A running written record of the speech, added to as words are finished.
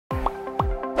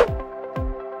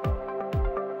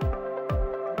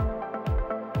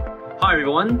Hi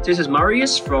everyone, this is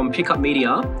Marius from Pickup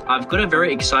Media. I've got a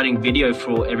very exciting video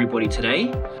for everybody today.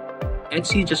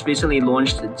 Etsy just recently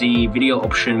launched the video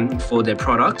option for their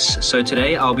products. So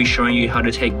today I'll be showing you how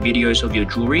to take videos of your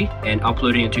jewelry and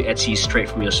uploading it to Etsy straight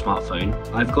from your smartphone.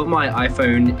 I've got my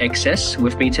iPhone XS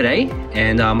with me today,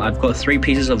 and I've got 3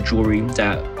 pieces of jewelry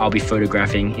that I'll be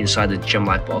photographing inside the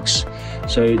GemLightbox.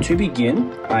 So to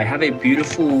begin, I have a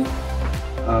beautiful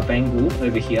bangle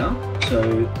over here.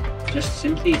 So just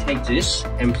simply take this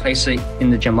and place it in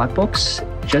the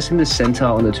GemLightbox, just in the center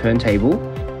on the turntable.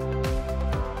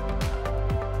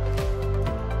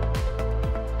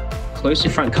 Close the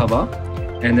front cover,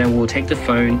 and then we'll take the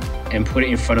phone and put it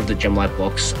in front of the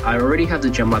GemLightbox. I already have the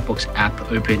GemLightbox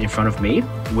app open in front of me.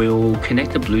 We'll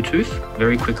connect the Bluetooth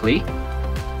very quickly,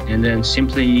 and then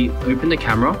simply open the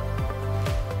camera.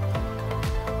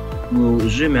 We'll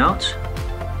zoom out,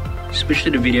 switch to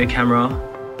the video camera,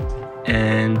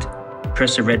 and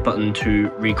press the red button to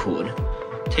record.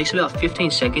 It takes about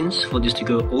 15 seconds for this to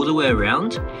go all the way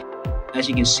around. As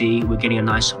you can see, we're getting a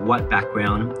nice white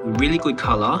background, really good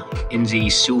color in the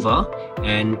silver,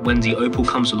 and when the opal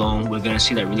comes along, we're going to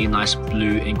see that really nice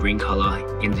blue and green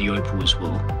color in the opal as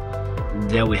well.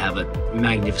 There we have it,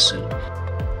 magnificent.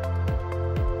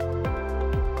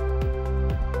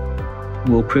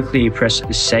 We'll quickly press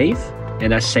save,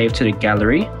 and that's saved to the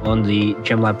gallery on the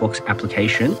GemLightbox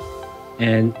application.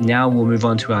 And now we'll move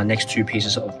on to our next 2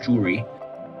 pieces of jewelry.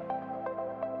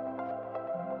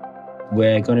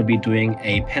 We're going to be doing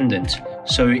a pendant.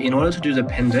 So in order to do the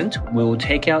pendant, we'll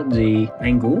take out the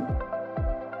angle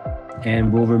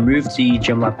and we'll remove the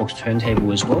GemLightbox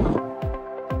turntable as well.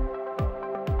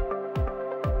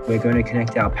 We're going to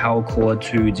connect our power cord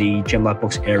to the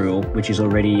GemLightbox aerial, which is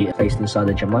already placed inside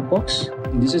the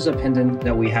GemLightbox. This is a pendant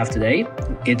that we have today.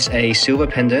 It's a silver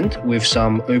pendant with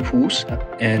some opals,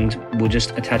 and we'll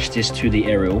just attach this to the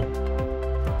aerial.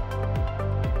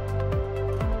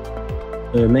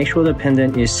 So make sure the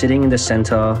pendant is sitting in the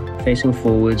center, facing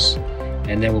forwards,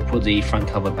 and then we'll put the front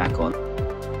cover back on.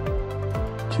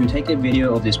 To take a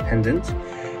video of this pendant,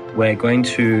 we're going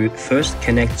to first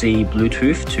connect the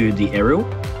Bluetooth to the aerial,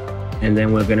 and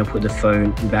then we're going to put the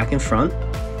phone back in front,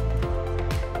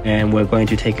 and we're going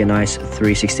to take a nice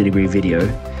 360-degree video.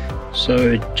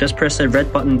 So just press the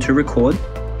red button to record,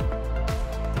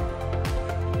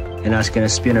 and that's going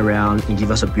to spin around and give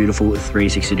us a beautiful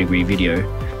 360-degree video.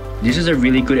 This is a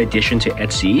really good addition to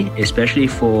Etsy, especially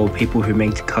for people who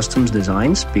make custom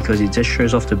designs, because it just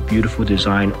shows off the beautiful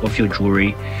design of your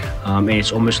jewelry, and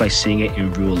it's almost like seeing it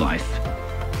in real life.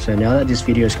 So now that this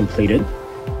video is completed,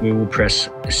 we will press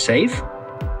save,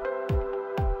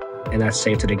 and that's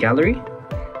saved to the gallery,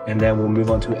 and then we'll move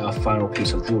on to our final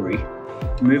piece of jewelry.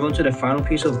 To move on to the final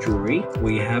piece of jewelry,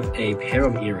 we have a pair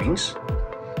of earrings,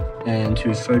 and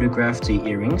to photograph the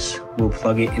earrings, we'll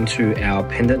plug it into our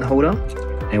pendant holder,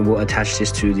 and we'll attach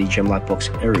this to the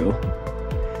GemLightbox aerial.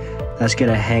 That's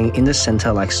gonna hang in the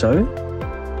center like so.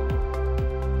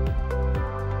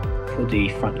 Put the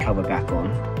front cover back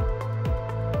on.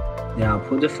 Now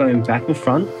put the phone back in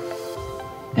front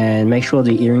and make sure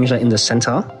the earrings are in the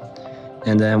center,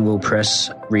 and then we'll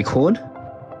press record,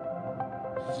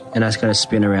 and that's gonna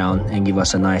spin around and give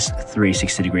us a nice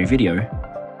 360-degree video.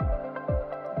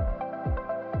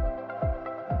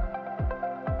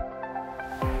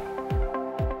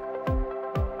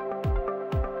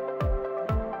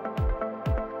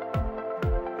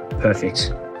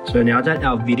 Perfect. So now that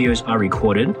our videos are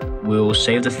recorded, we'll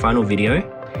save the final video,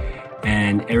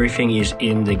 and everything is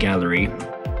in the gallery.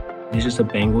 This is the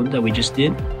bangle that we just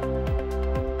did,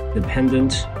 the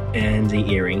pendant, and the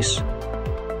earrings.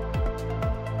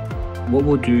 What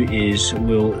we'll do is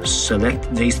we'll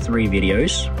select these 3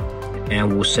 videos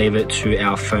and we'll save it to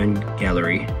our phone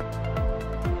gallery.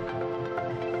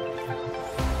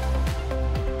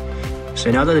 So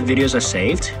now that the videos are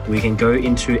saved, we can go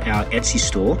into our Etsy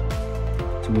store.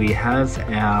 So we have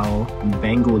our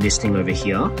bangle listing over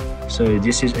here. So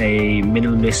this is a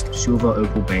minimalist silver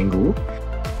opal bangle.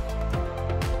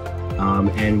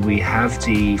 And we have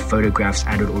the photographs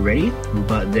added already,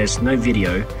 but there's no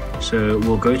video. So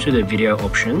we'll go to the video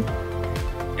option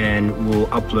and we'll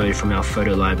upload from our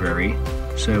photo library.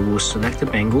 So we'll select the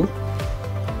bangle,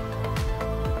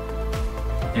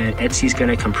 and Etsy's going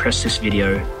to compress this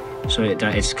video so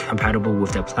that it's compatible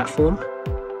with their platform.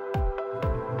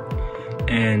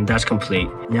 And that's complete.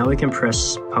 Now we can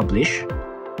press publish.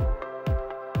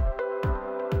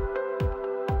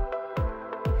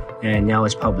 And now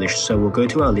it's published. So we'll go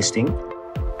to our listing,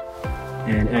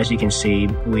 and as you can see,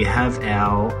 we have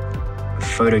our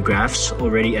photographs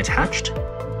already attached,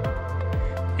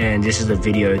 and this is the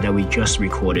video that we just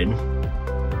recorded.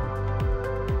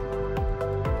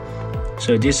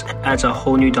 So this adds a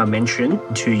whole new dimension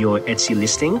to your Etsy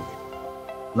listing.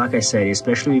 Like I said,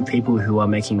 especially with people who are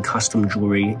making custom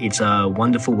jewelry, it's a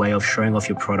wonderful way of showing off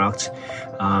your product.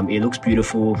 It looks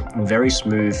beautiful, very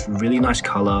smooth, really nice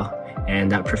color,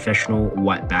 and that professional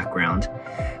white background.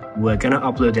 We're gonna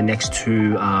upload the next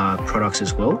two products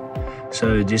as well.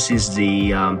 So this is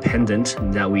the pendant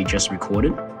that we just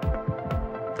recorded.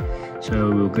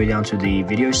 So we'll go down to the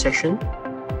video section,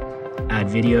 add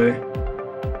video.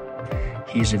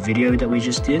 Here's a video that we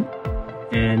just did.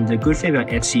 And the good thing about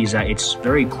Etsy is that it's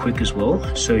very quick as well.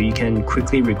 So you can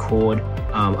quickly record,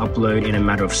 upload in a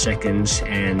matter of seconds,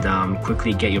 and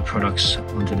quickly get your products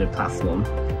onto the platform.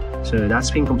 So that's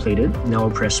been completed. Now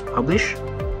we'll press publish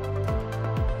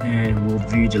and we'll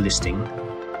view the listing.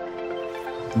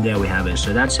 There we have it.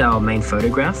 So that's our main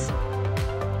photograph.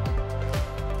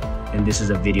 And this is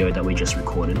a video that we just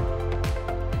recorded.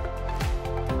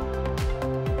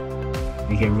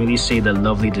 You can really see the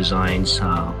lovely designs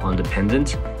on the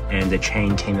pendant, and the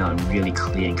chain came out really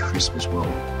clear and crisp as well.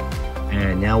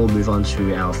 And now we'll move on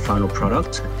to our final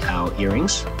product, our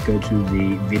earrings. Go to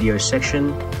the video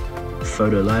section,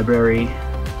 photo library,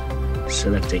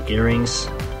 select the earrings,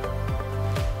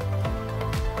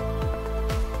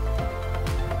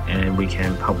 and we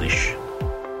can publish.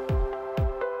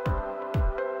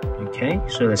 Okay,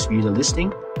 so let's view the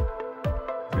listing.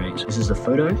 Great, so this is the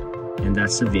photo, and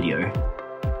that's the video.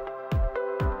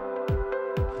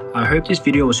 I hope this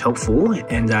video was helpful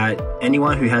and that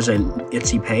anyone who has an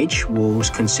Etsy page will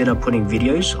consider putting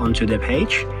videos onto their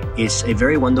page. It's a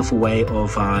very wonderful way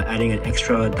of adding an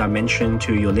extra dimension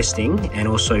to your listing and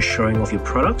also showing off your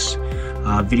products.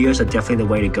 Videos are definitely the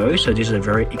way to go, so this is a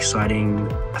very exciting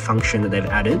function that they've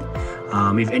added.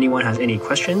 If anyone has any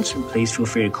questions, please feel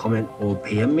free to comment or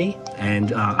PM me,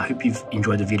 and I hope you've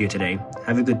enjoyed the video today.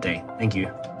 Have a good day. Thank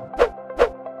you.